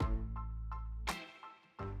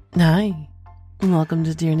Hi, welcome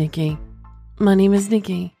to Dear Nikki. My name is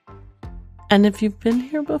Nikki, and if you've been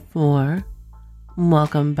here before,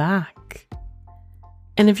 welcome back.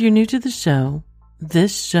 And if you're new to the show,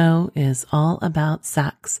 this show is all about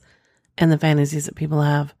sex and the fantasies that people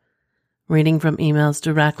have, reading from emails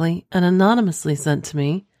directly and anonymously sent to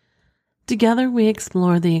me. Together we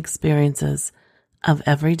explore the experiences of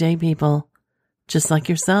everyday people, just like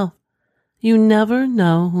yourself. You never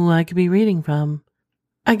know who I could be reading from.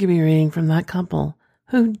 I could be reading from that couple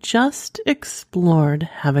who just explored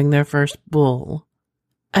having their first bull.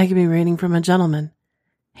 I could be reading from a gentleman.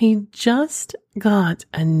 He just got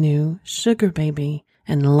a new sugar baby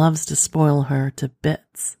and loves to spoil her to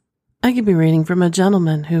bits. I could be reading from a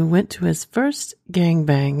gentleman who went to his first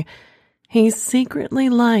gangbang. He secretly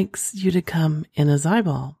likes you to come in his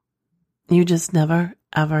eyeball. You just never,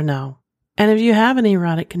 ever know. And if you have any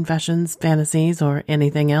erotic confessions, fantasies, or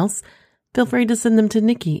anything else, feel free to send them to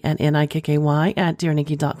Nikki at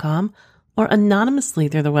nikki@dearnikki.com or anonymously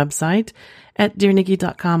through the website at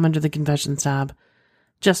dearnikki.com under the Confessions tab.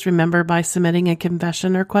 Just remember, by submitting a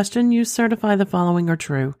confession or question, you certify the following are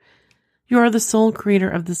true. You are the sole creator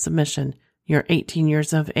of the submission. You're 18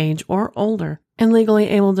 years of age or older and legally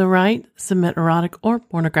able to write, submit erotic or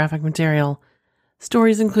pornographic material.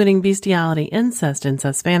 Stories including bestiality, incest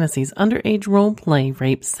fantasies, underage role play,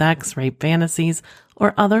 rape, sex, rape fantasies,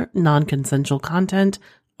 or other non-consensual content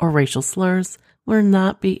or racial slurs will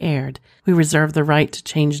not be aired. We reserve the right to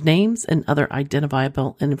change names and other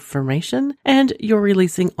identifiable information, and you're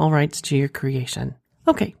releasing all rights to your creation.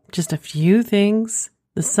 Okay, just a few things.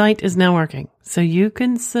 The site is now working, so you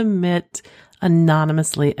can submit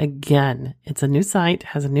anonymously again. It's a new site,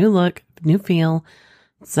 has a new look, new feel.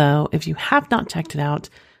 So if you have not checked it out,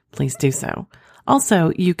 please do so.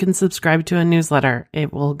 Also, you can subscribe to a newsletter.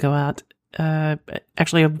 It will go out.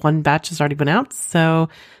 Actually, one batch has already been out. So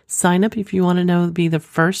sign up if you want to be the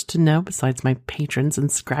first to know, besides my patrons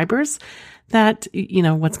and subscribers, that,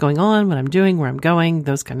 what's going on, what I'm doing, where I'm going,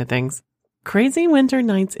 those kind of things. Crazy Winter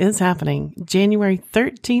Nights is happening January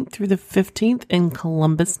 13th through the 15th in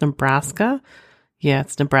Columbus, Nebraska. Yeah,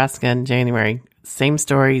 it's Nebraska in January. Same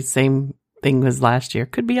story, same thing as last year.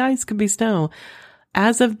 Could be ice, could be snow.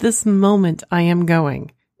 As of this moment, I am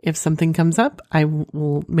going. If something comes up, I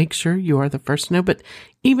will make sure you are the first to know. But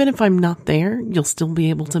even if I'm not there, you'll still be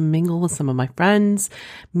able to mingle with some of my friends,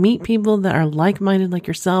 meet people that are like-minded like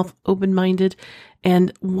yourself, open-minded.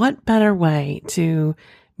 And what better way to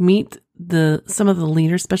meet some of the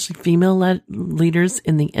leaders, especially female leaders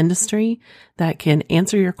in the industry, that can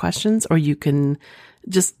answer your questions, or you can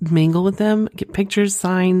just mingle with them, get pictures,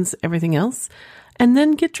 signs, everything else, and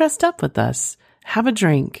then get dressed up with us. Have a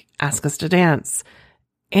drink, ask us to dance,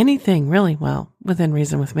 anything really, well, within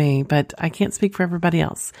reason with me, but I can't speak for everybody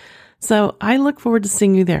else. So I look forward to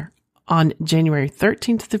seeing you there on January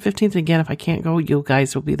 13th to the 15th. Again, if I can't go, you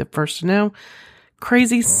guys will be the first to know.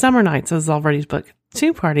 Crazy Summer Nights has already booked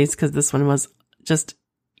 2 parties because this one was just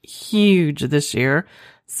huge this year.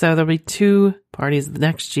 So there'll be 2 parties the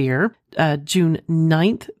next year, June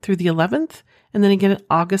 9th through the 11th, and then again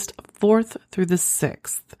August 4th through the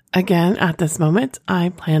 6th. Again, at this moment, I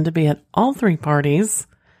plan to be at all 3 parties.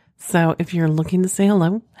 So if you're looking to say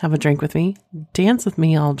hello, have a drink with me, dance with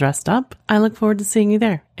me all dressed up, I look forward to seeing you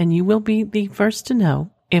there. And you will be the first to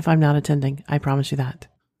know if I'm not attending. I promise you that.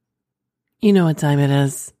 You know what time it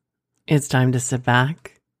is. It's time to sit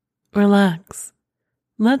back, relax.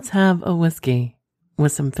 Let's have a whiskey.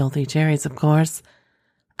 With some filthy cherries, of course,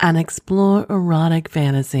 and explore erotic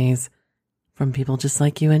fantasies from people just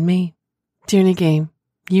like you and me. Dear Nikki,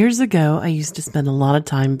 years ago, I used to spend a lot of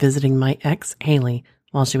time visiting my ex, Haley,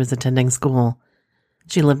 while she was attending school.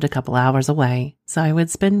 She lived a couple hours away, so I would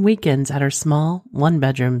spend weekends at her small,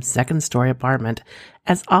 1-bedroom, 2nd-story apartment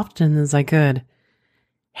as often as I could.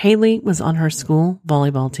 Haley was on her school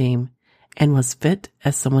volleyball team and was fit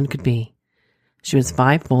as someone could be. She was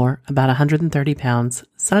 5'4", about 130 pounds,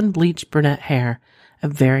 sun-bleached brunette hair, a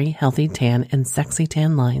very healthy tan and sexy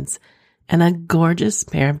tan lines, and a gorgeous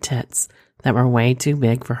pair of tits that were way too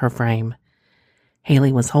big for her frame.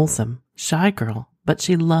 Haley was wholesome, shy girl, but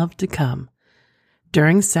she loved to come.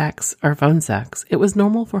 During sex or phone sex, it was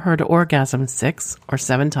normal for her to orgasm 6 or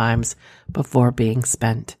 7 times before being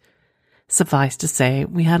spent. Suffice to say,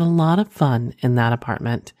 we had a lot of fun in that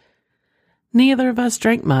apartment. Neither of us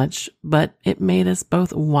drank much, but it made us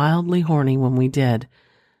both wildly horny when we did.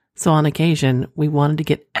 So on occasion, we wanted to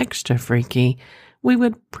get extra freaky. We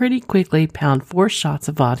would pretty quickly pound 4 shots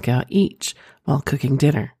of vodka each while cooking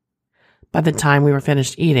dinner. By the time we were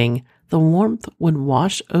finished eating, the warmth would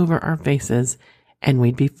wash over our faces and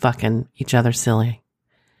we'd be fucking each other silly.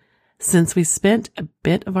 Since we spent a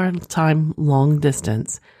bit of our time long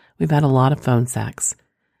distance, we've had a lot of phone sex.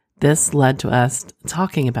 This led to us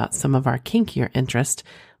talking about some of our kinkier interests.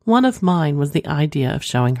 One of mine was the idea of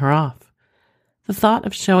showing her off. The thought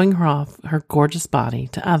of showing her off her gorgeous body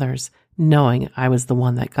to others, knowing I was the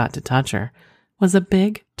one that got to touch her, was a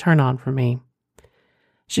big turn-on for me.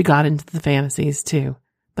 She got into the fantasies too,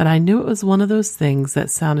 but I knew it was one of those things that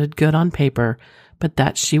sounded good on paper, but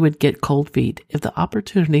that she would get cold feet if the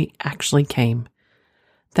opportunity actually came.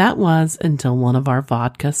 That was until one of our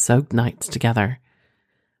vodka-soaked nights together.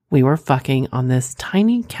 We were fucking on this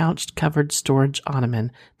tiny couch-covered storage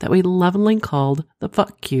ottoman that we lovingly called the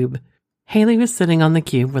fuck cube. Haley was sitting on the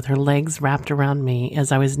cube with her legs wrapped around me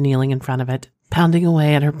as I was kneeling in front of it, pounding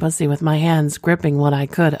away at her pussy with my hands gripping what I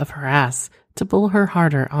could of her ass to pull her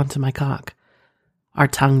harder onto my cock. Our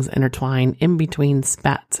tongues intertwined in between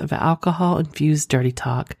spats of alcohol-infused dirty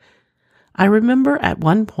talk. I remember at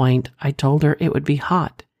one point I told her it would be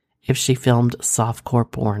hot if she filmed softcore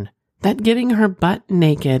porn. That getting her butt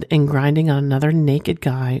naked and grinding on another naked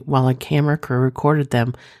guy while a camera crew recorded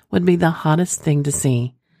them would be the hottest thing to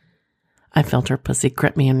see. I felt her pussy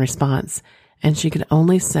grip me in response, and she could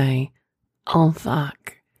only say, "Oh,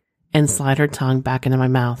 fuck," and slide her tongue back into my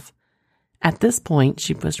mouth. At this point,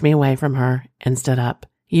 she pushed me away from her and stood up.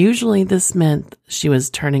 Usually this meant she was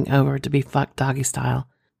turning over to be fucked doggy style,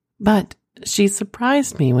 but she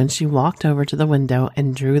surprised me when she walked over to the window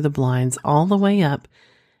and drew the blinds all the way up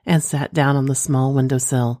and sat down on the small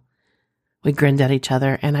windowsill. We grinned at each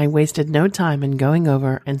other, and I wasted no time in going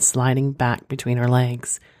over and sliding back between her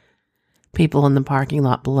legs. People in the parking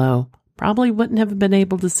lot below probably wouldn't have been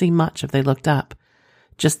able to see much if they looked up.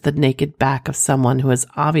 Just the naked back of someone who was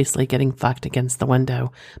obviously getting fucked against the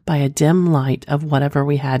window by a dim light of whatever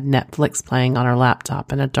we had Netflix playing on our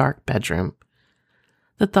laptop in a dark bedroom.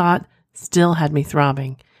 The thought still had me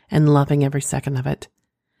throbbing and loving every second of it.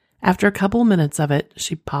 After a couple minutes of it,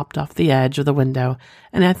 she popped off the edge of the window,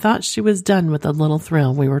 and I thought she was done with the little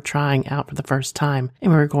thrill we were trying out for the first time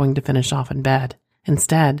and we were going to finish off in bed.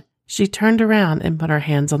 Instead, she turned around and put her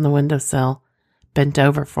hands on the windowsill, bent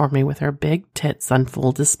over for me with her big tits on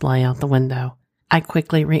full display out the window. I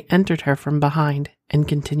quickly re-entered her from behind and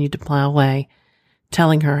continued to plow away,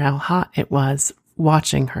 telling her how hot it was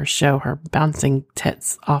watching her show her bouncing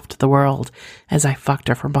tits off to the world as I fucked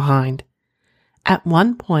her from behind. At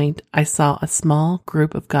one point, I saw a small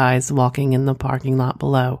group of guys walking in the parking lot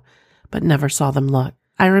below, but never saw them look.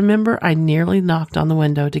 I remember I nearly knocked on the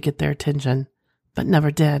window to get their attention, but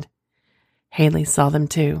never did. Haley saw them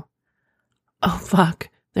too. "Oh, fuck,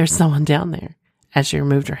 there's someone down there," as she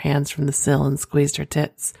removed her hands from the sill and squeezed her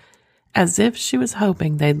tits, as if she was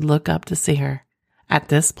hoping they'd look up to see her. At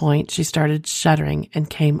this point, she started shuddering and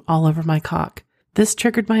came all over my cock. This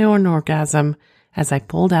triggered my own orgasm as I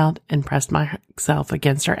pulled out and pressed myself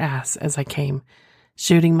against her ass as I came,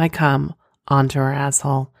 shooting my cum onto her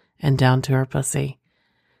asshole and down to her pussy.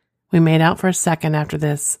 We made out for a second after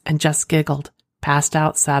this and just giggled, passed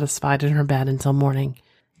out satisfied in her bed until morning.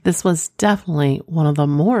 This was definitely one of the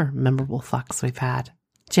more memorable fucks we've had.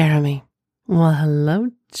 Jeremy. Well, hello,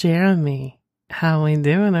 Jeremy. How we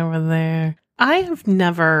doing over there? I have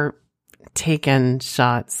never taken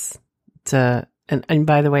shots to, and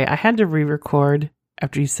by the way, I had to re-record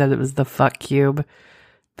after you said it was the fuck cube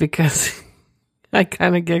because I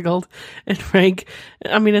kind of giggled. And Frank,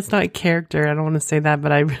 I mean, it's not a character. I don't want to say that,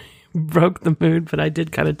 but I broke the mood, but I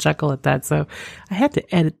did kind of chuckle at that. So I had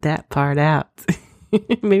to edit that part out.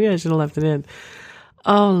 Maybe I should have left it in.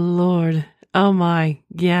 Oh, Lord. Oh, my.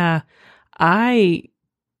 Yeah.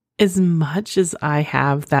 As much as I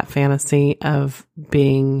have that fantasy of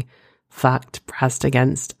being fucked pressed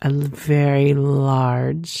against a very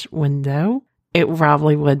large window, it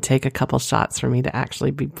probably would take a couple shots for me to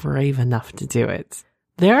actually be brave enough to do it.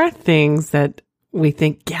 There are things that we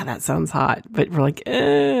think, yeah, that sounds hot, but we're like,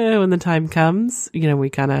 when the time comes, we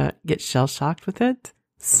kind of get shell-shocked with it.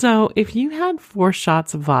 So if you had 4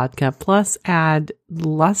 shots of vodka plus add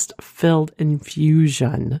lust-filled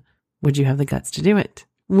infusion, would you have the guts to do it?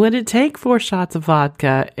 Would it take 4 shots of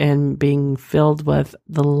vodka and being filled with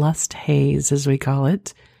the lust haze, as we call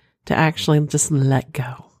it, to actually just let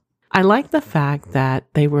go? I like the fact that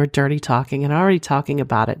they were dirty talking and already talking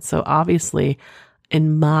about it. So obviously,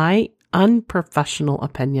 in my unprofessional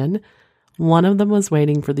opinion, one of them was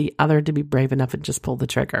waiting for the other to be brave enough and just pull the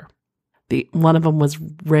trigger. One of them was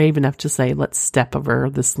brave enough to say, let's step over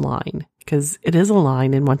this line, because it is a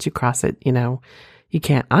line. And once you cross it, you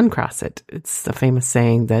can't uncross it. It's a famous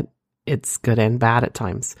saying that it's good and bad at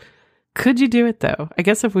times. Could you do it though? I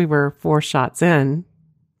guess if we were 4 shots in,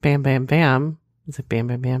 bam, bam, bam. Is it bam,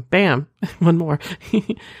 bam, bam, bam? One more.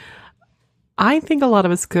 I think a lot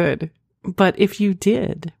of us could. But if you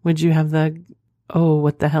did, would you have the, oh,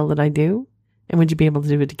 what the hell did I do? And would you be able to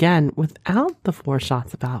do it again without the 4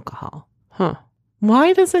 shots of alcohol?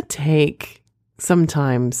 Why does it take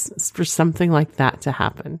sometimes for something like that to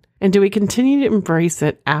happen? And do we continue to embrace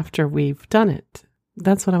it after we've done it?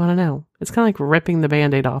 That's what I want to know. It's kind of like ripping the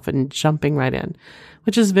Band-Aid off and jumping right in,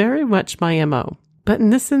 which is very much my MO. But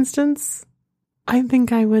in this instance, I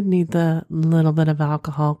think I would need the little bit of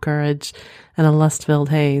alcohol, courage, and a lust-filled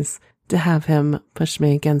haze to have him push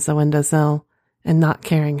me against the windowsill and not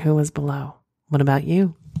caring who was below. What about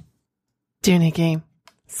you? Dear Nikki,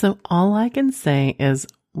 so all I can say is,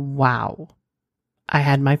 wow. I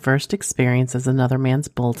had my first experience as another man's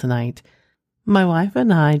bull tonight. My wife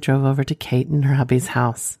and I drove over to Kate and her hubby's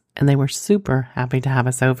house, and they were super happy to have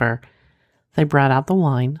us over. They brought out the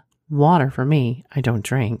wine, water for me, I don't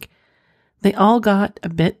drink. They all got a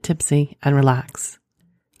bit tipsy and relaxed.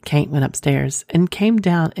 Kate went upstairs and came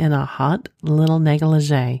down in a hot little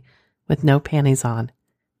negligee with no panties on.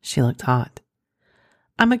 She looked hot.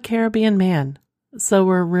 I'm a Caribbean man, so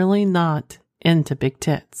we're really not into big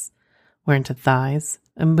tits. We're into thighs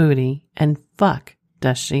and booty, and fuck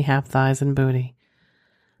does she have thighs and booty.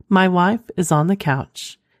 My wife is on the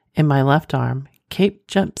couch. In my left arm, Kate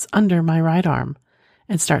jumps under my right arm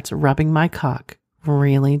and starts rubbing my cock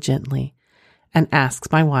really gently and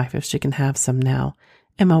asks my wife if she can have some now,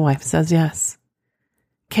 and my wife says yes.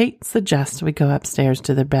 Kate suggests we go upstairs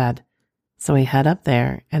to the bed, so we head up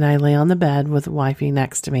there, and I lay on the bed with wifey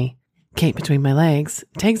next to me. Kate, between my legs,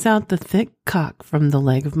 takes out the thick cock from the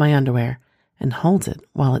leg of my underwear and holds it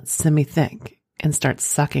while it's semi-thick and starts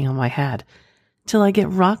sucking on my head till I get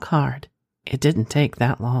rock hard. It didn't take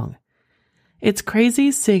that long. It's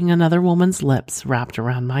crazy seeing another woman's lips wrapped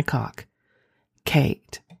around my cock.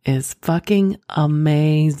 Kate is fucking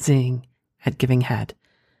amazing at giving head.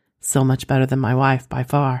 So much better than my wife by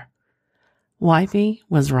far. Wifey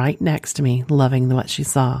was right next to me, loving what she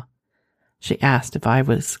saw. She asked if I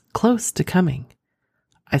was close to coming.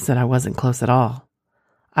 I said I wasn't close at all.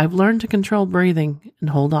 I've learned to control breathing and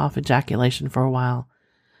hold off ejaculation for a while,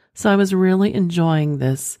 so I was really enjoying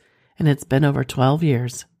this, and it's been over 12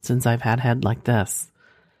 years since I've had head like this.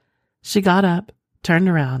 She got up, turned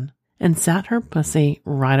around, and sat her pussy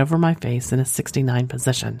right over my face in a 69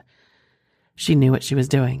 position. She knew what she was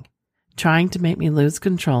doing, trying to make me lose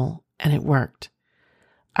control, and it worked.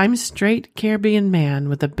 I'm a straight Caribbean man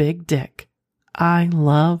with a big dick. I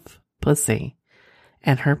love pussy,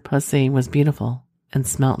 and her pussy was beautiful and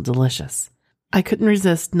smelled delicious. I couldn't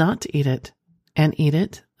resist not to eat it, and eat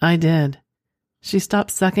it I did. She stopped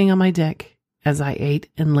sucking on my dick as I ate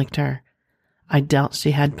and licked her. I doubt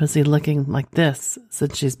she had pussy looking like this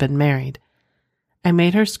since she's been married. I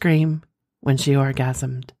made her scream when she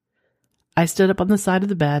orgasmed. I stood up on the side of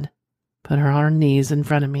the bed, put her on her knees in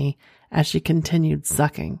front of me as she continued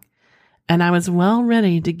sucking, and I was well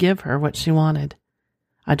ready to give her what she wanted.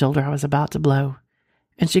 I told her I was about to blow,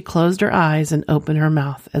 and she closed her eyes and opened her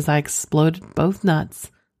mouth as I exploded both nuts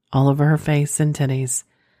all over her face and titties.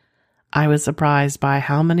 I was surprised by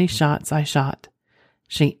how many shots I shot.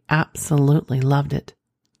 She absolutely loved it.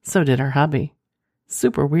 So did her hubby.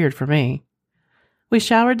 Super weird for me. We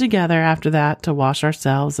showered together after that to wash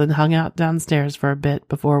ourselves and hung out downstairs for a bit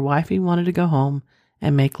before wifey wanted to go home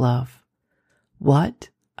and make love. What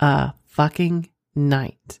a fucking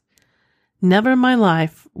night. Never in my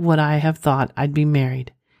life would I have thought I'd be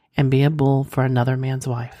married and be a bull for another man's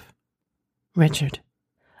wife. Richard.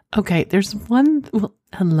 Okay, there's one... Well,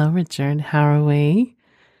 hello, Richard. How are we?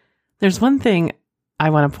 There's one thing I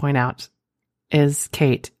want to point out is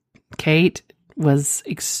Kate. Kate was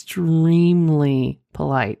extremely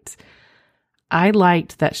polite. I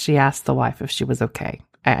liked that she asked the wife if she was okay.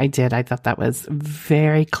 I did. I thought that was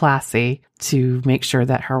very classy to make sure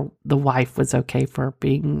that the wife was okay for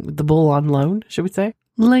being the bull on loan, should we say?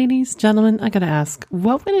 Ladies, gentlemen, I gotta ask,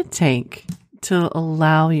 what would it take to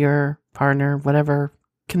allow your partner, whatever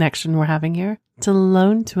connection we're having here, to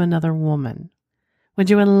loan to another woman?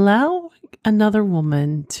 Would you allow another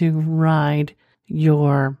woman to ride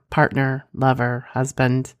your partner, lover,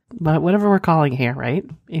 husband, but whatever we're calling here, right?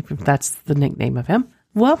 If that's the nickname of him.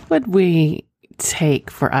 What would we take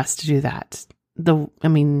for us to do that?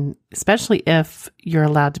 Especially if you're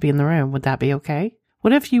allowed to be in the room, would that be okay?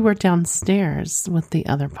 What if you were downstairs with the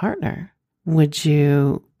other partner? Would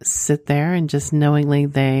you sit there and just knowingly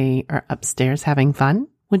they are upstairs having fun?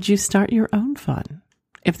 Would you start your own fun?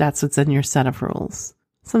 If that's what's in your set of rules.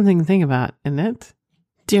 Something to think about, isn't it?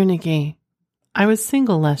 Dear Nikki, I was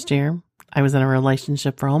single last year. I was in a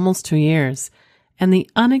relationship for almost 2 years and the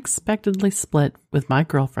unexpectedly split with my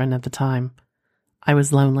girlfriend at the time. I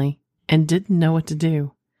was lonely and didn't know what to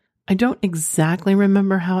do. I don't exactly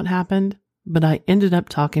remember how it happened, but I ended up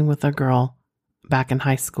talking with a girl back in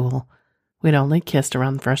high school. We'd only kissed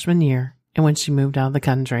around freshman year and when she moved out of the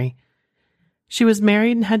country. She was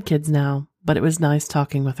married and had kids now, but it was nice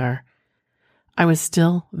talking with her. I was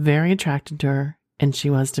still very attracted to her, and she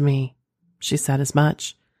was to me. She said as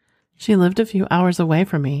much. She lived a few hours away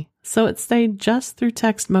from me, so it stayed just through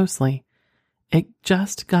text mostly. It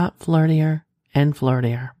just got flirtier and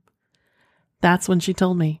flirtier. That's when she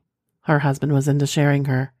told me her husband was into sharing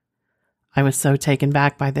her. I was so taken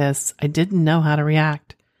back by this, I didn't know how to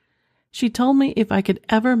react. She told me if I could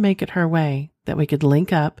ever make it her way, that we could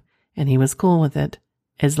link up, and he was cool with it,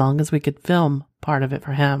 as long as we could film part of it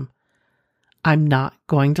for him. I'm not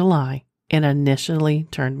going to lie, it initially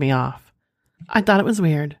turned me off. I thought it was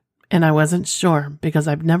weird, and I wasn't sure because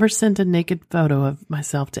I've never sent a naked photo of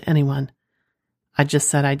myself to anyone. I just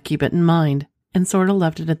said I'd keep it in mind and sort of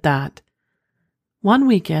left it at that. One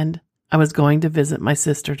weekend, I was going to visit my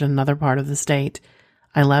sister to another part of the state.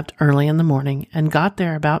 I left early in the morning and got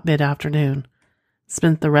there about mid-afternoon.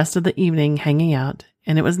 Spent the rest of the evening hanging out,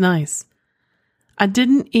 and it was nice. I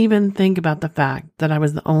didn't even think about the fact that I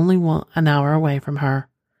was the only one an hour away from her.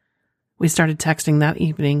 We started texting that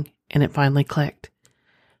evening, and it finally clicked.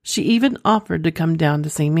 She even offered to come down to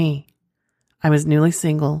see me. I was newly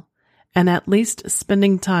single, and at least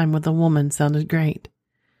spending time with a woman sounded great.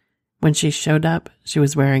 When she showed up, she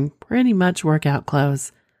was wearing pretty much workout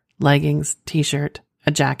clothes, leggings, t-shirt,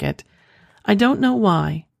 a jacket. I don't know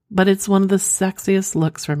why, but it's one of the sexiest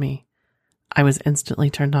looks for me. I was instantly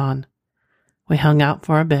turned on. We hung out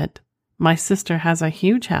for a bit. My sister has a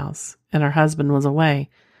huge house, and her husband was away,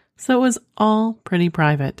 so it was all pretty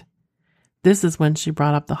private. This is when she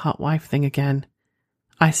brought up the hot wife thing again.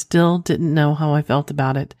 I still didn't know how I felt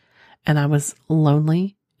about it, and I was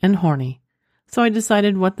lonely and horny, so I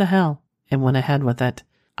decided what the hell and went ahead with it.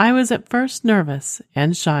 I was at first nervous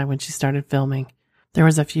and shy when she started filming. There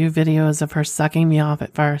was a few videos of her sucking me off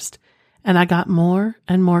at first, and I got more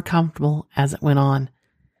and more comfortable as it went on.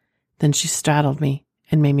 Then she straddled me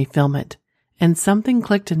and made me film it, and something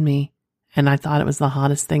clicked in me, and I thought it was the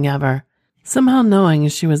hottest thing ever. Somehow knowing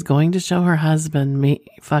she was going to show her husband me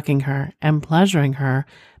fucking her and pleasuring her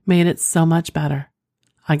made it so much better.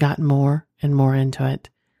 I got more and more into it.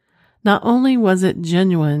 Not only was it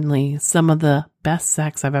genuinely some of the best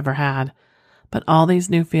sex I've ever had, but all these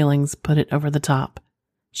new feelings put it over the top.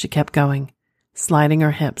 She kept going, sliding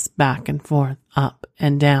her hips back and forth, up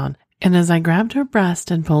and down, and as I grabbed her breast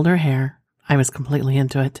and pulled her hair, I was completely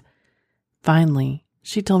into it. Finally,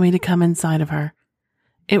 she told me to come inside of her.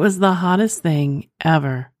 It was the hottest thing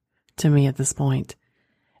ever to me at this point,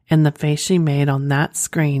 and the face she made on that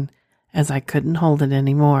screen as I couldn't hold it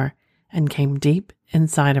anymore and came deep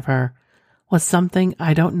inside of her was something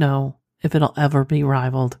I don't know if it'll ever be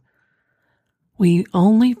rivaled. We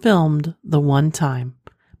only filmed the one time,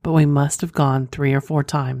 but we must have gone 3 or 4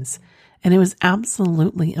 times, and it was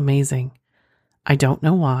absolutely amazing. I don't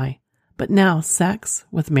know why, but now sex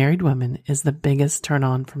with married women is the biggest turn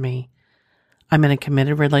on for me. I'm in a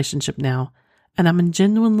committed relationship now, and I'm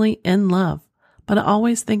genuinely in love, but I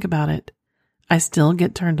always think about it. I still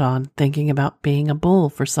get turned on thinking about being a bull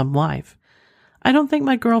for some wife. I don't think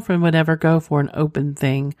my girlfriend would ever go for an open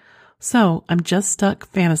thing, so I'm just stuck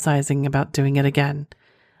fantasizing about doing it again.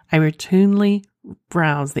 I routinely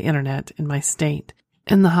browse the internet in my state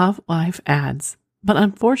and the hot wife ads, but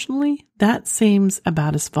unfortunately, that seems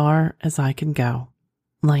about as far as I can go.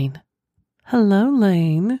 Lane. Hello,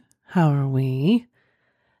 Lane. How are we?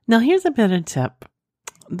 Now, here's a bit of tip.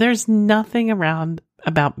 There's nothing around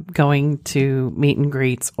about going to meet and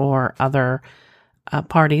greets or other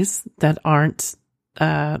parties that aren't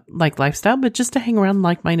like lifestyle, but just to hang around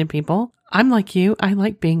like-minded people. I'm like you. I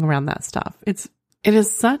like being around that stuff. It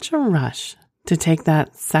is such a rush to take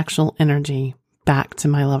that sexual energy back to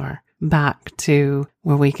my lover, back to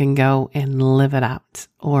where we can go and live it out,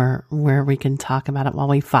 or where we can talk about it while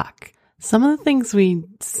we fuck. Some of the things we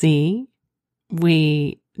see,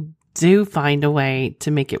 we do find a way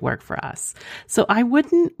to make it work for us. So I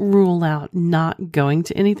wouldn't rule out not going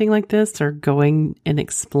to anything like this or going and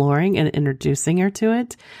exploring and introducing her to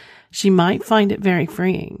it. She might find it very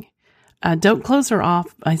freeing. Don't close her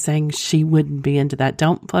off by saying she wouldn't be into that.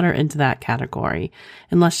 Don't put her into that category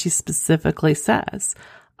unless she specifically says.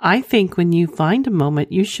 I think when you find a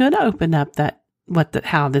moment, you should open up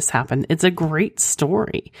how this happened. It's a great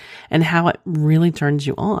story and how it really turns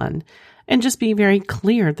you on. And just be very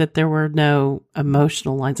clear that there were no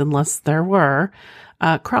emotional lines, unless there were,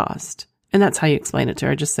 crossed. And that's how you explain it to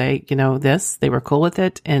her. Just say, they were cool with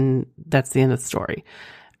it, and that's the end of the story.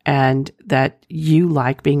 and that you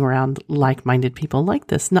like being around like-minded people like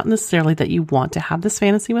this. Not necessarily that you want to have this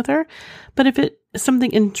fantasy with her, but if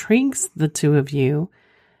something intrigues the two of you,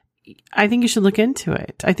 I think you should look into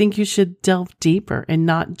it. I think you should delve deeper and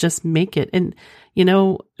not just make it, and,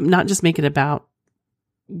 not just make it about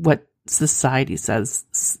what society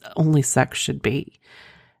says only sex should be.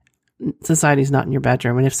 Society's not in your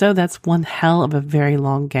bedroom. And if so, that's one hell of a very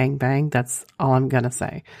long gangbang. That's all I'm going to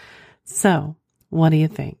say. So, what do you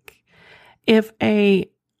think? If a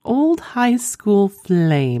old high school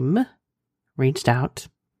flame reached out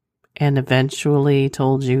and eventually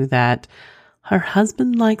told you that her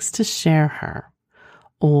husband likes to share her,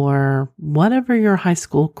 or whatever your high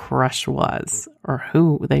school crush was, or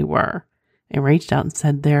who they were, and reached out and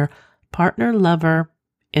said their partner, lover,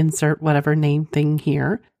 insert whatever name thing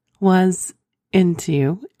here, was into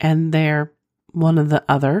you and they're one or the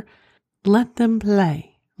other, let them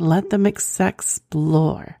play. Let them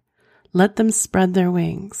explore. Let them spread their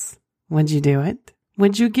wings. Would you do it?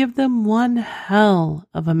 Would you give them one hell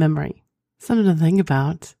of a memory? Something to think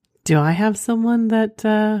about. Do I have someone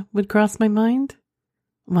that would cross my mind?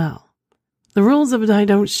 Well, the rules of I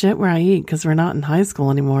don't shit where I eat because we're not in high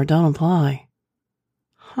school anymore don't apply.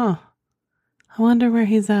 Huh. I wonder where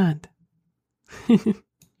he's at.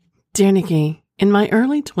 Dear Nikki, in my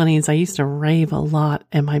early 20s, I used to rave a lot,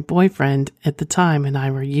 and my boyfriend at the time and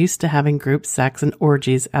I were used to having group sex and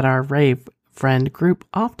orgies at our rave friend group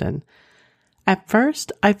often. At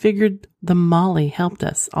first, I figured the Molly helped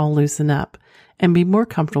us all loosen up and be more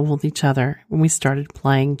comfortable with each other when we started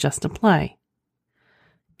playing just to play.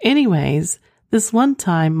 Anyways, this one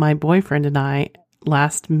time, my boyfriend and I,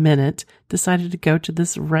 last minute, decided to go to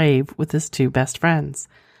this rave with his two best friends.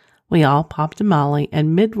 We all popped a Molly,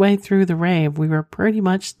 and midway through the rave, we were pretty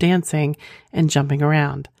much dancing and jumping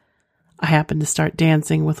around. I happened to start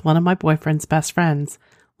dancing with one of my boyfriend's best friends.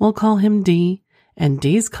 We'll call him D, and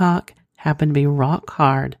D's cock happened to be rock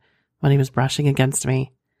hard when he was brushing against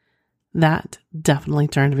me. That definitely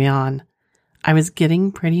turned me on. I was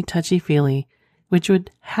getting pretty touchy-feely, which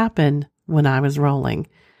would happen when I was rolling.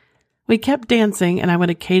 We kept dancing, and I would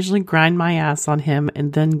occasionally grind my ass on him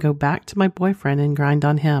and then go back to my boyfriend and grind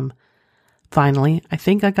on him. Finally, I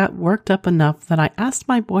think I got worked up enough that I asked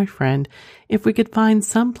my boyfriend if we could find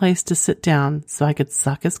some place to sit down so I could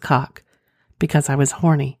suck his cock, because I was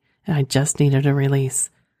horny and I just needed a release.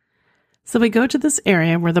 So we go to this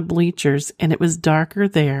area where the bleachers, and it was darker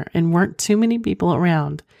there and weren't too many people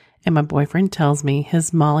around, and my boyfriend tells me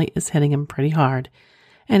his Molly is hitting him pretty hard,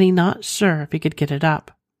 and he's not sure if he could get it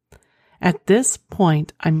up. At this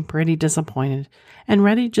point, I'm pretty disappointed and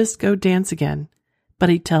ready to just go dance again, but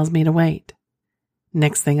he tells me to wait.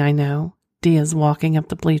 Next thing I know, D is walking up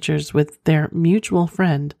the bleachers with their mutual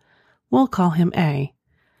friend. We'll call him A.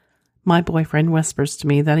 My boyfriend whispers to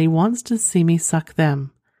me that he wants to see me suck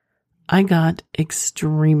them. I got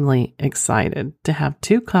extremely excited to have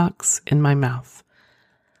two cocks in my mouth.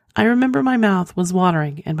 I remember my mouth was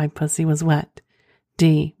watering and my pussy was wet.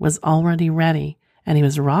 D was already ready, and he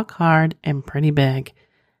was rock hard and pretty big,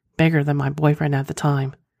 bigger than my boyfriend at the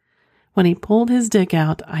time. When he pulled his dick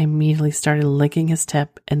out, I immediately started licking his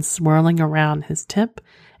tip and swirling around his tip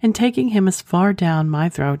and taking him as far down my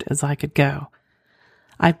throat as I could go.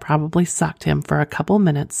 I probably sucked him for a couple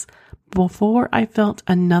minutes before I felt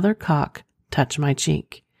another cock touch my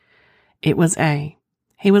cheek. It was A.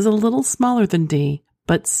 He was a little smaller than D,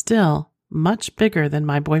 but still much bigger than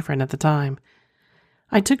my boyfriend at the time.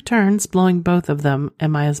 I took turns blowing both of them,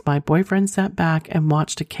 and as my boyfriend sat back and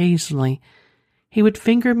watched occasionally, he would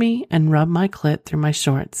finger me and rub my clit through my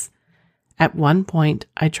shorts. At one point,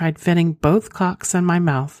 I tried fitting both cocks in my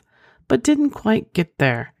mouth, but didn't quite get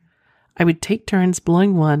there. I would take turns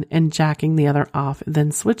blowing one and jacking the other off,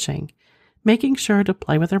 then switching, making sure to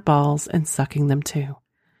play with her balls and sucking them too.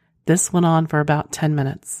 This went on for about 10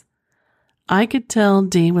 minutes. I could tell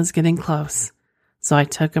D was getting close, so I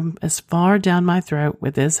took him as far down my throat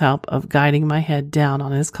with his help of guiding my head down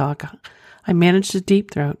on his cock. I managed to deep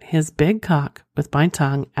throat his big cock with my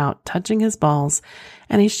tongue out touching his balls,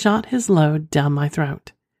 and he shot his load down my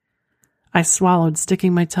throat. I swallowed,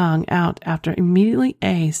 sticking my tongue out after immediately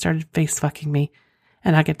A started face-fucking me,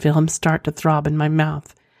 and I could feel him start to throb in my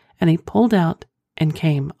mouth, and he pulled out and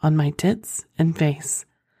came on my tits and face.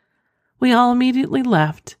 We all immediately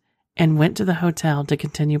left and went to the hotel to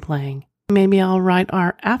continue playing. Maybe I'll write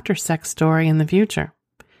our after-sex story in the future.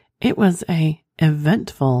 It was a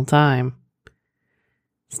eventful time.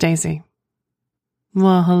 Stacy.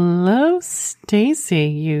 Well, hello, Stacy,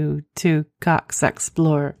 you two cocks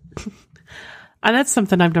explorer. That's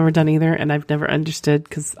something I've never done either, and I've never understood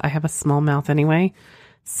because I have a small mouth anyway.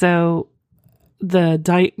 So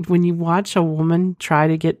when you watch a woman try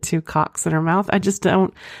to get two cocks in her mouth, I just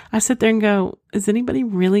don't. I sit there and go, is anybody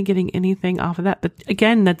really getting anything off of that? But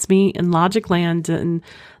again, that's me in logic land and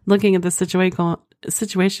looking at the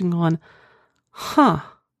situation going,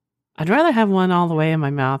 I'd rather have one all the way in my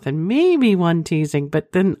mouth and maybe one teasing,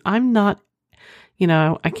 but then I'm not,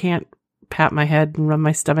 I can't pat my head and rub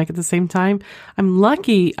my stomach at the same time. I'm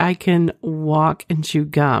lucky I can walk and chew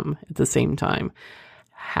gum at the same time.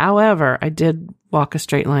 However, I did walk a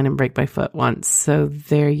straight line and break my foot once. So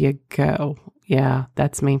there you go. Yeah,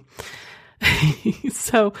 that's me.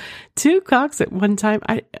 So 2 cocks at one time.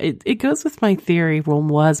 It goes with my theory. Well,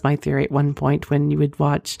 was my theory at one point when you would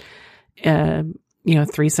watch,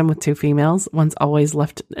 threesome with 2 females. One's always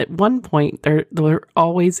left. At one point, there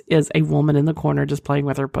always is a woman in the corner just playing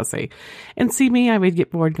with her pussy. And see me, I would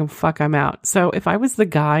get bored and go, fuck, I'm out. So if I was the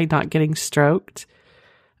guy not getting stroked,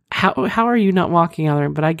 how are you not walking out of the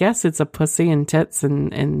room? But I guess it's a pussy and tits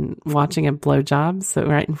and watching a blowjob so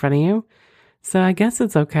right in front of you. So I guess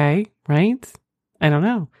it's okay, right? I don't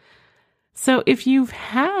know. So if you've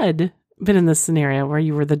had been in this scenario where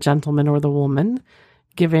you were the gentleman or the woman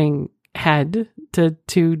giving head to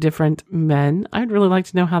 2 different men, I'd really like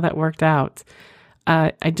to know how that worked out.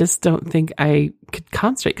 I just don't think I could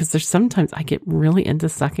concentrate because there's sometimes I get really into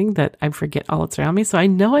sucking that I forget all that's around me. So I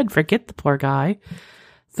know I'd forget the poor guy.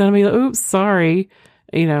 So I'll be like, oops, sorry.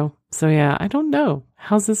 So yeah, I don't know.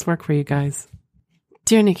 How's this work for you guys?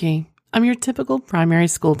 Dear Nikki, I'm your typical primary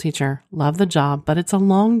school teacher. Love the job, but it's a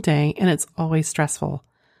long day and it's always stressful.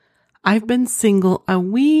 I've been single a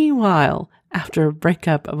wee while after a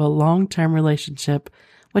breakup of a long-term relationship,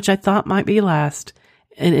 which I thought might be last,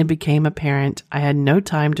 and it became apparent I had no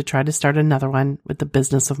time to try to start another one with the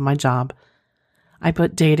business of my job. I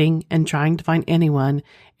put dating and trying to find anyone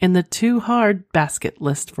in the too hard basket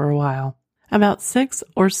list for a while. About 6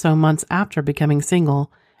 or so months after becoming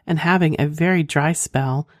single and having a very dry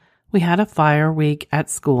spell, we had a fire week at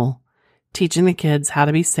school, teaching the kids how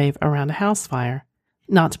to be safe around a house fire,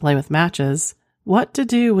 not to play with matches, what to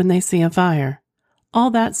do when they see a fire,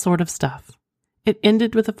 all that sort of stuff. It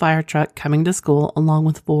ended with a fire truck coming to school along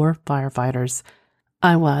with 4 firefighters.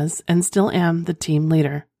 I was, and still am, the team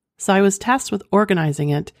leader. So I was tasked with organizing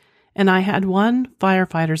it, and I had one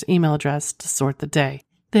firefighter's email address to sort the day.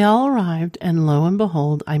 They all arrived, and lo and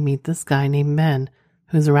behold, I meet this guy named Ben,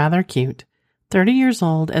 who's rather cute, 30 years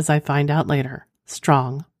old as I find out later,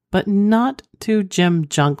 strong, but not too gym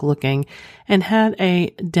junk looking, and had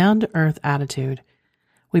a down-to-earth attitude.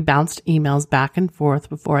 We bounced emails back and forth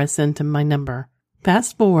before I sent him my number.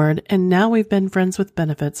 Fast forward, and now we've been friends with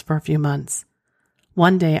benefits for a few months.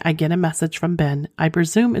 One day I get a message from Ben. I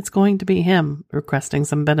presume it's going to be him requesting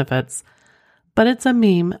some benefits, but it's a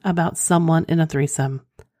meme about someone in a threesome.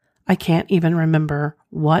 I can't even remember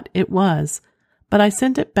what it was, but I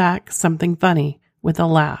sent it back something funny with a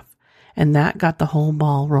laugh, and that got the whole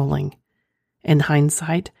ball rolling. In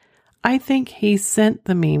hindsight, I think he sent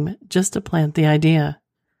the meme just to plant the idea.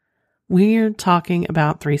 We're talking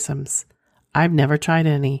about threesomes. I've never tried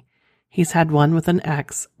any. He's had one with an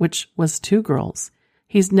ex, which was 2 girls.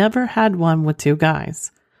 He's never had one with 2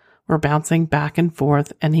 guys. We're bouncing back and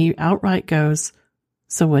forth, and he outright goes,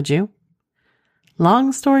 "So would you?"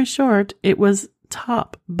 Long story short, it was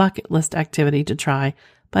top bucket list activity to try,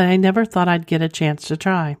 but I never thought I'd get a chance to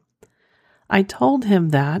try. I told him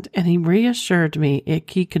that, and he reassured me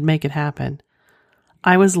he could make it happen.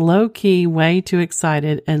 I was low-key way too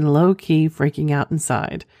excited and low-key freaking out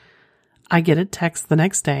inside. I get a text the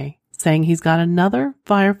next day saying he's got another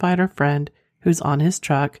firefighter friend who's on his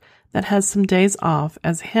truck that has some days off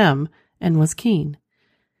as him and was keen.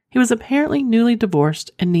 He was apparently newly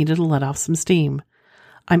divorced and needed to let off some steam.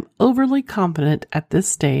 I'm overly confident at this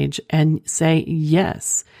stage and say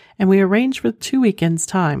yes, and we arrange for 2 weekends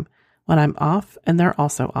time when I'm off and they're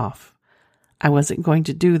also off. I wasn't going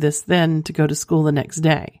to do this then to go to school the next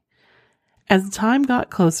day. As the time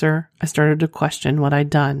got closer, I started to question what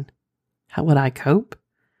I'd done. How would I cope?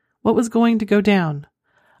 What was going to go down?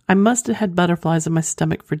 I must have had butterflies in my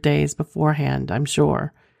stomach for days beforehand, I'm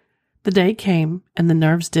sure. The day came, and the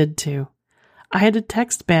nerves did too. I had to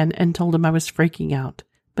text Ben and told him I was freaking out,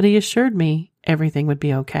 but he assured me everything would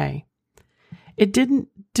be okay. It didn't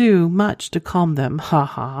do much to calm them,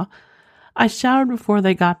 ha. I showered before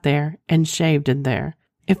they got there and shaved in there.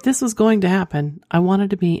 If this was going to happen, I wanted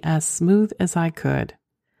to be as smooth as I could.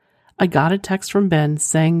 I got a text from Ben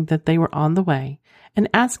saying that they were on the way and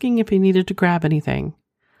asking if he needed to grab anything.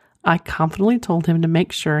 I confidently told him to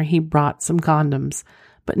make sure he brought some condoms,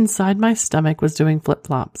 but inside my stomach was doing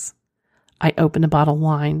flip-flops. I opened a bottle of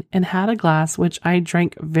wine and had a glass which I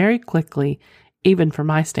drank very quickly, even for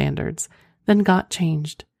my standards, then got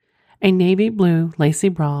changed. A navy blue lacy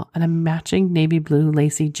bra and a matching navy blue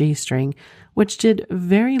lacy G-string, which did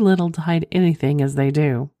very little to hide anything as they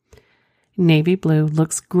do. Navy blue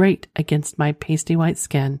looks great against my pasty white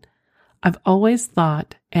skin. I've always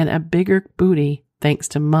thought, and a bigger booty, thanks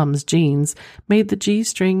to Mum's jeans, made the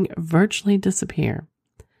G-string virtually disappear.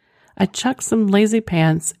 I chucked some lazy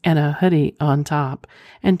pants and a hoodie on top,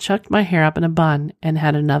 and chucked my hair up in a bun and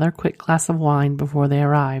had another quick glass of wine before they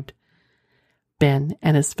arrived. Ben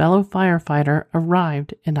and his fellow firefighter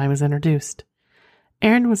arrived, and I was introduced.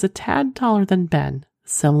 Aaron was a tad taller than Ben,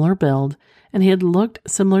 similar build, and he had looked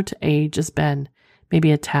similar to age as Ben,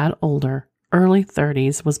 maybe a tad older, early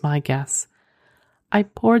 30s was my guess. I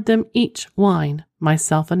poured them each wine,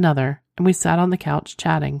 myself another, and we sat on the couch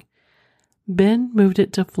chatting. Ben moved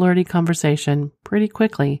it to flirty conversation pretty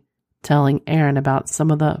quickly, telling Aaron about some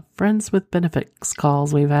of the friends with benefits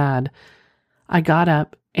calls we've had. I got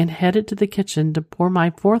up and headed to the kitchen to pour my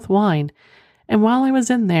fourth wine, and while I was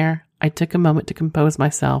in there, I took a moment to compose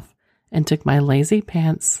myself and took my lazy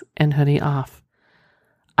pants and hoodie off.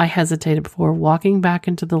 I hesitated before walking back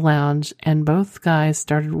into the lounge, and both guys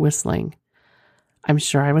started whistling. I'm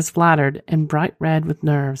sure I was flattered and bright red with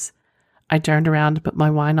nerves. I turned around to put my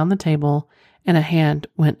wine on the table, and a hand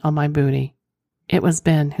went on my booty. It was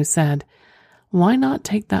Ben who said, "Why not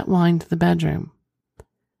take that wine to the bedroom?"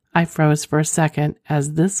 I froze for a second,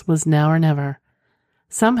 as this was now or never.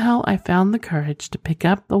 Somehow I found the courage to pick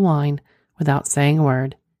up the wine without saying a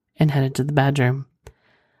word and headed to the bedroom.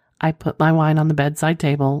 I put my wine on the bedside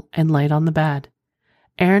table and laid on the bed.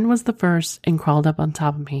 Aaron was the first and crawled up on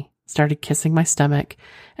top of me, started kissing my stomach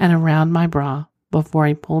and around my bra before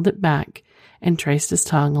he pulled it back and traced his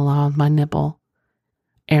tongue along my nipple.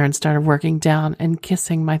 Aaron started working down and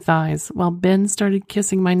kissing my thighs while Ben started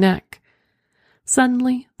kissing my neck.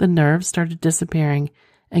 Suddenly, the nerves started disappearing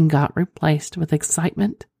and got replaced with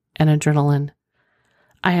excitement and adrenaline.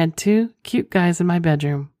 I had two cute guys in my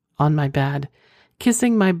bedroom, on my bed,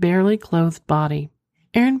 kissing my barely clothed body.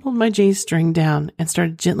 Aaron pulled my G-string down and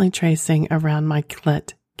started gently tracing around my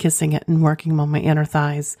clit, kissing it and working on my inner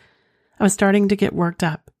thighs. I was starting to get worked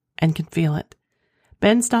up and could feel it.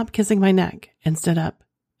 Ben stopped kissing my neck and stood up,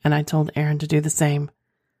 and I told Aaron to do the same.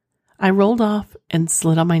 I rolled off and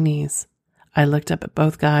slid on my knees. I looked up at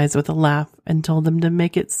both guys with a laugh and told them to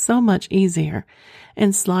make it so much easier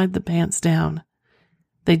and slide the pants down.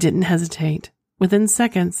 They didn't hesitate. Within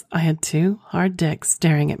seconds, I had two hard dicks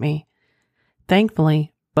staring at me.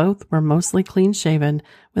 Thankfully, both were mostly clean-shaven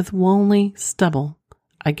with woolly stubble,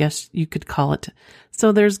 I guess you could call it,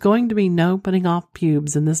 so there's going to be no putting off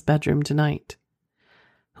pubes in this bedroom tonight.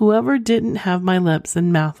 Whoever didn't have my lips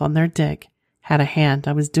and mouth on their dick had a hand.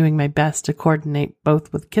 I was doing my best to coordinate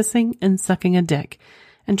both with kissing and sucking a dick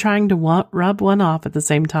and trying to rub one off at the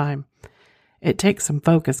same time. It takes some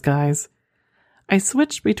focus, guys. I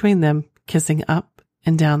switched between them, kissing up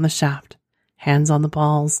and down the shaft, hands on the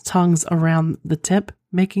balls, tongues around the tip,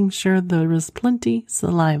 making sure there was plenty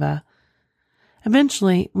saliva.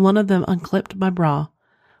 Eventually, one of them unclipped my bra,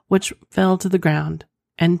 which fell to the ground,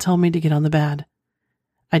 and told me to get on the bed.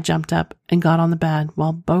 I jumped up and got on the bed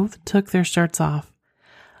while both took their shirts off.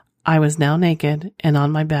 I was now naked and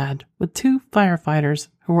on my bed with two firefighters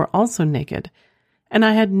who were also naked, and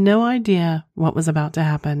I had no idea what was about to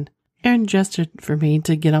happen. Aaron gestured for me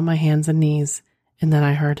to get on my hands and knees, and then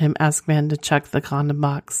I heard him ask Ben to check the condom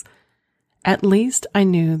box. At least I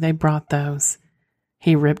knew they brought those.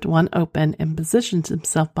 He ripped one open and positioned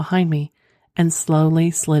himself behind me and slowly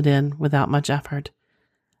slid in without much effort.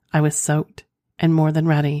 I was soaked and more than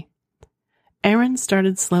ready. Aaron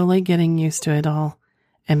started slowly getting used to it all,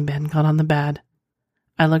 and Ben got on the bed.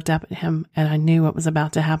 I looked up at him, and I knew what was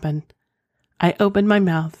about to happen. I opened my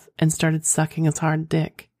mouth and started sucking his hard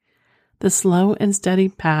dick. The slow and steady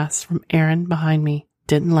pass from Aaron behind me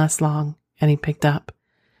didn't last long, and he picked up.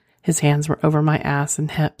 His hands were over my ass and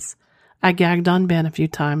hips. I gagged on Ben a few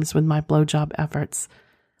times with my blowjob efforts.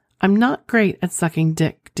 I'm not great at sucking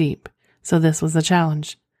dick deep, so this was a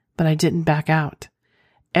challenge, but I didn't back out.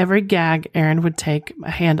 Every gag, Aaron would take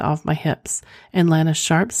a hand off my hips and land a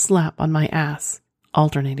sharp slap on my ass,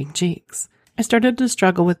 alternating cheeks. I started to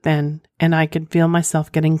struggle with Ben, and I could feel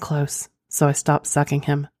myself getting close, so I stopped sucking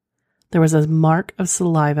him. There was a mark of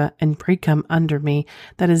saliva and pre-cum under me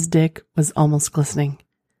that his dick was almost glistening.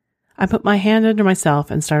 I put my hand under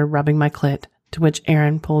myself and started rubbing my clit, to which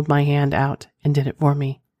Aaron pulled my hand out and did it for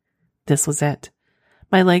me. This was it.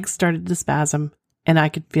 My legs started to spasm, and I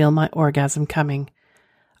could feel my orgasm coming.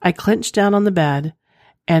 I clenched down on the bed,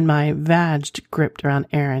 and my vag gripped around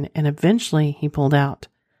Aaron, and eventually he pulled out.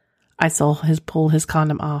 I saw him pull his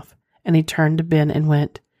condom off, and he turned to Ben and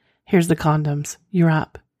went, Here's the condoms. You're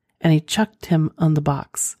up. And he chucked him on the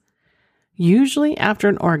box. Usually after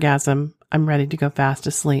an orgasm, I'm ready to go fast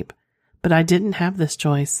asleep. But I didn't have this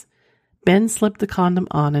choice. Ben slipped the condom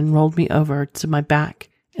on and rolled me over to my back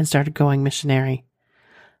and started going missionary.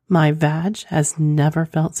 My vag has never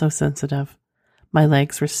felt so sensitive. My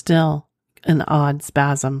legs were still an odd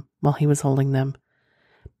spasm while he was holding them.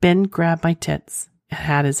 Ben grabbed my tits and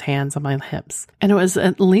had his hands on my hips, and it was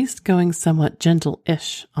at least going somewhat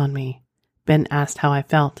gentle-ish on me. Ben asked how I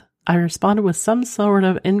felt. I responded with some sort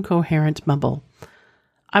of incoherent mumble.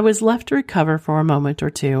 I was left to recover for a moment or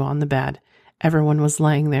two on the bed. Everyone was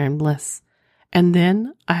laying there in bliss. And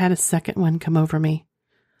then I had a second one come over me.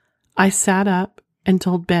 I sat up and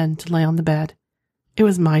told Ben to lay on the bed. It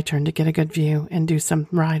was my turn to get a good view and do some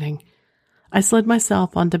riding. I slid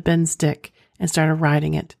myself onto Ben's dick and started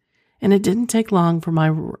riding it, and it didn't take long for my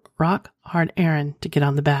rock-hard Aaron to get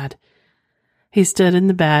on the bed. He stood in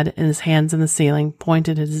the bed and his hands in the ceiling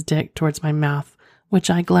pointed at his dick towards my mouth, which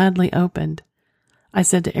I gladly opened. I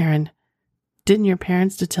said to Aaron, "Didn't your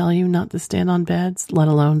parents to tell you not to stand on beds, let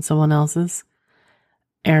alone someone else's?"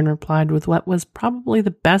 Aaron replied with what was probably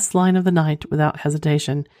the best line of the night without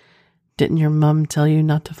hesitation. "Didn't your mum tell you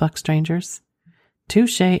not to fuck strangers?"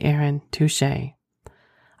 Touché, Aaron, touché.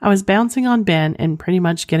 I was bouncing on Ben and pretty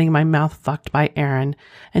much getting my mouth fucked by Aaron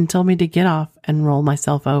and told me to get off and roll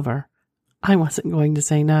myself over. I wasn't going to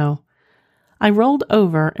say no. I rolled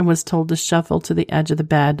over and was told to shuffle to the edge of the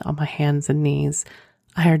bed on my hands and knees.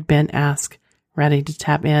 I heard Ben ask, "Ready to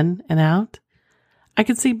tap in and out?" I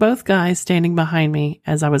could see both guys standing behind me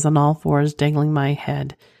as I was on all fours dangling my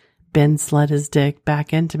head. Ben slid his dick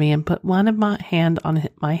back into me and put one of my hand on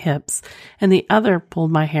my hips and the other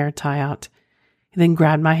pulled my hair tie out. He then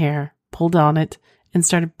grabbed my hair, pulled on it, and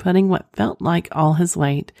started putting what felt like all his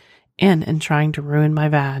weight in and trying to ruin my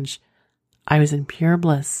vag. I was in pure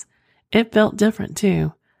bliss. It felt different,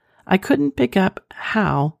 too. I couldn't pick up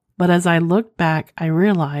how, but as I looked back, I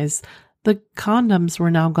realized the condoms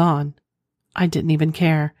were now gone. I didn't even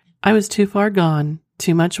care. I was too far gone,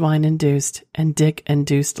 too much wine-induced and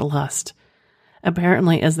dick-induced lust.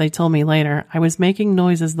 Apparently, as they told me later, I was making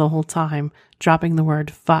noises the whole time, dropping the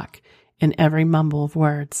word fuck in every mumble of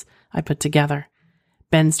words I put together.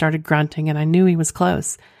 Ben started grunting, and I knew he was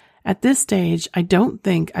close. At this stage, I don't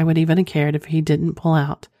think I would even have cared if he didn't pull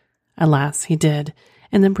out. Alas, he did,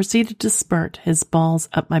 and then proceeded to spurt his balls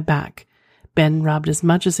up my back. Ben rubbed as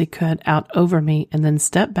much as he could out over me and then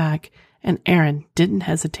stepped back, and Aaron didn't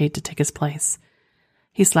hesitate to take his place.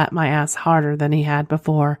 He slapped my ass harder than he had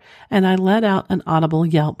before, and I let out an audible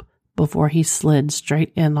yelp before he slid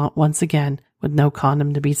straight in once again with no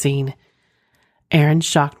condom to be seen. Aaron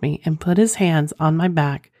shocked me and put his hands on my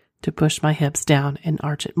back to push my hips down and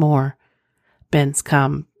arch it more. Ben's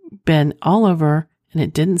cum, Ben all over, and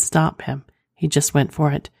it didn't stop him. He just went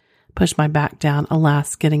for it, pushed my back down,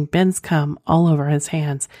 alas, getting Ben's cum all over his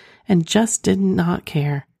hands, and just did not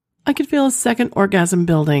care. I could feel a second orgasm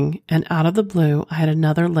building, and out of the blue, I had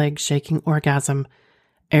another leg-shaking orgasm.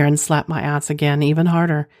 Aaron slapped my ass again even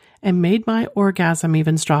harder and made my orgasm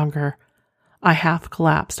even stronger. I half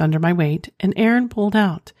collapsed under my weight, and Aaron pulled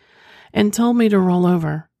out and told me to roll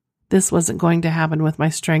over. This wasn't going to happen with my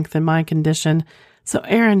strength and my condition, so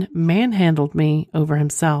Aaron manhandled me over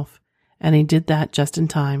himself, and he did that just in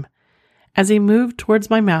time. As he moved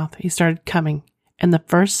towards my mouth, he started coming, and the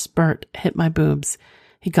first spurt hit my boobs.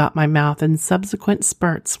 He got my mouth, and subsequent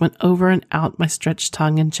spurts went over and out my stretched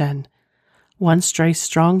tongue and chin. One stray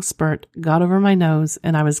strong spurt got over my nose,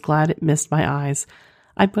 and I was glad it missed my eyes.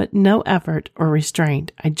 I put no effort or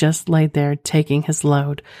restraint. I just laid there taking his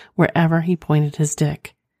load wherever he pointed his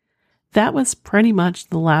dick. That was pretty much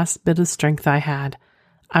the last bit of strength I had.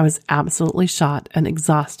 I was absolutely shot and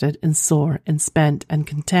exhausted and sore and spent and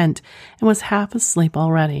content and was half asleep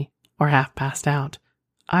already, or half passed out.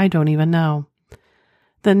 I don't even know.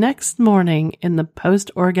 The next morning, in the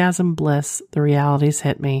post-orgasm bliss, the realities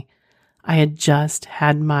hit me. I had just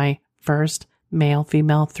had my first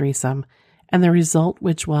male-female threesome, and the result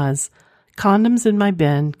which was condoms in my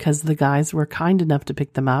bin because the guys were kind enough to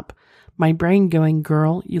pick them up, my brain going,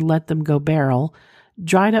 "Girl, you let them go barrel,"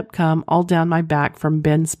 dried up cum all down my back from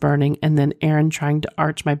Ben spurting, and then Aaron trying to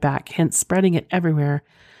arch my back, hence spreading it everywhere,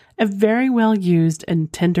 a very well-used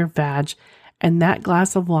and tender vag, and that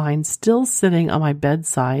glass of wine still sitting on my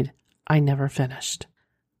bedside, I never finished.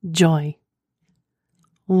 Joy.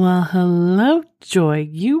 Well, hello, Joy.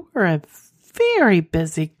 You were a very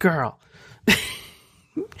busy girl.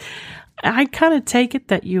 I kind of take it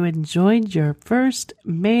that you enjoyed your first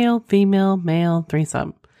male-female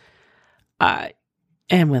threesome.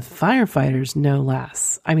 And with firefighters, no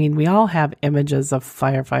less. I mean, we all have images of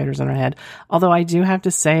firefighters in our head. Although I do have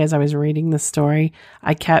to say, as I was reading the story,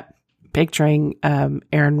 I kept picturing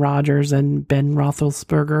Aaron Rodgers and Ben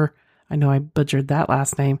Roethlisberger. I know I butchered that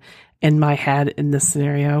last name in my head in this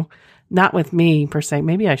scenario. Not with me per se.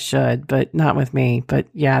 Maybe I should, but not with me. But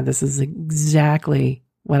yeah, this is exactly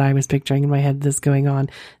what I was picturing in my head this going on.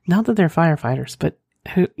 Not that they're firefighters, but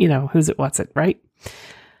who's it, what's it, right?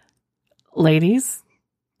 Ladies,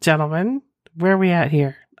 gentlemen, where are we at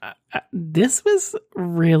here? This was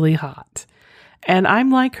really hot. And I'm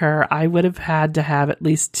like her. I would have had to have at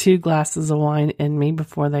least 2 glasses of wine in me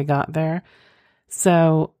before they got there.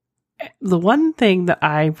 So the one thing that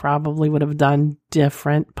I probably would have done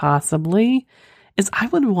different, possibly, is I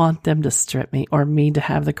would want them to strip me, or me to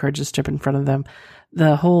have the courage to strip in front of them.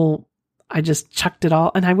 I just chucked it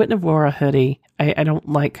all, and I wouldn't have wore a hoodie. I don't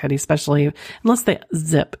like hoodies, especially unless they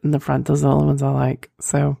zip in the front. Those are the only ones I like.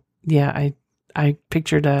 So yeah, I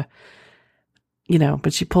pictured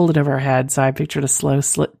but she pulled it over her head, so I pictured a slow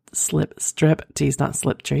strip tease, not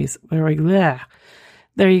slip trees. There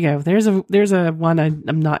you go. There's a one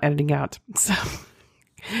I'm not editing out. So,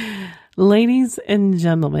 ladies and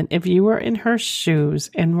gentlemen, if you were in her shoes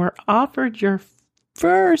and were offered your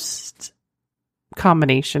first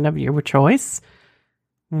combination of your choice,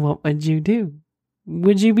 what would you do?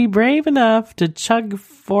 Would you be brave enough to chug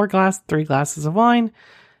 3 glasses of wine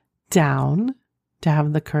down to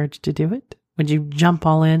have the courage to do it? Would you jump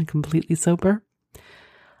all in completely sober?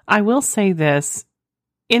 I will say this,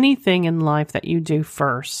 anything in life that you do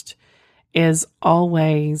first is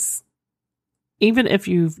always, even if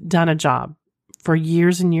you've done a job for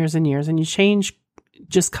years and years and years and you change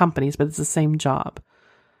just companies, but it's the same job,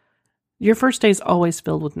 your first day is always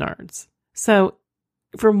filled with nerves. So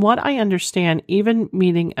from what I understand, even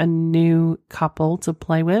meeting a new couple to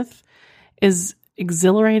play with is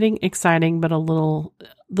exhilarating, exciting, but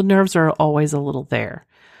the nerves are always a little there.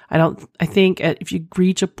 I think if you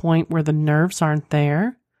reach a point where the nerves aren't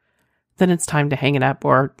there, then it's time to hang it up,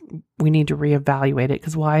 or we need to reevaluate it.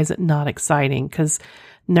 Because why is it not exciting? Because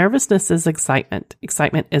nervousness is excitement.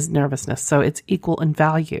 Excitement is nervousness. So it's equal in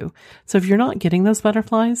value. So if you're not getting those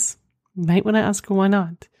butterflies, you might want to ask her why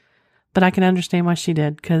not. But I can understand why she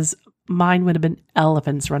did, because mine would have been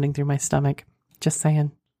elephants running through my stomach. Just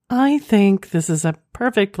saying. I think this is a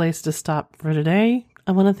perfect place to stop for today.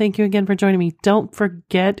 I want to thank you again for joining me. Don't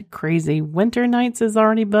forget, Crazy Winter Nights is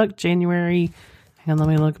already booked. January. Hang on, let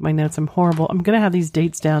me look at my notes. I'm horrible. I'm going to have these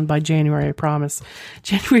dates down by January, I promise.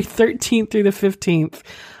 January 13th through the 15th.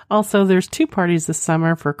 Also, there's 2 parties this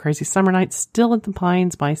summer for Crazy Summer Nights, still at the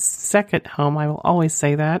Pines, my second home. I will always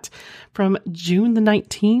say that. From June the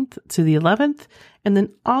 19th to the 11th, and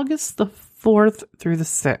then August the 4th through the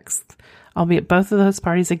 6th. I'll be at both of those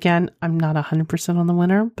parties again. I'm not 100% on the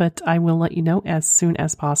winner, but I will let you know as soon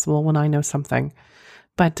as possible when I know something.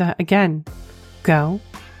 But again, go,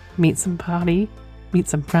 meet somebody, meet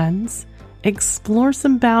some friends, explore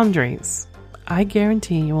some boundaries. I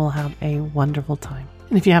guarantee you will have a wonderful time.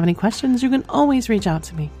 And if you have any questions, you can always reach out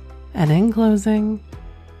to me. And in closing,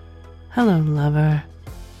 hello, lover.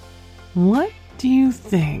 What do you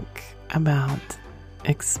think about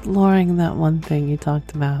exploring that one thing you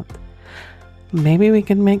talked about? Maybe we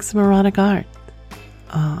can make some erotic art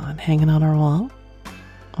and hang it on our wall.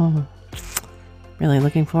 Oh, really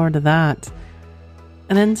looking forward to that.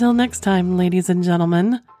 And until next time, ladies and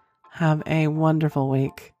gentlemen, have a wonderful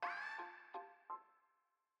week.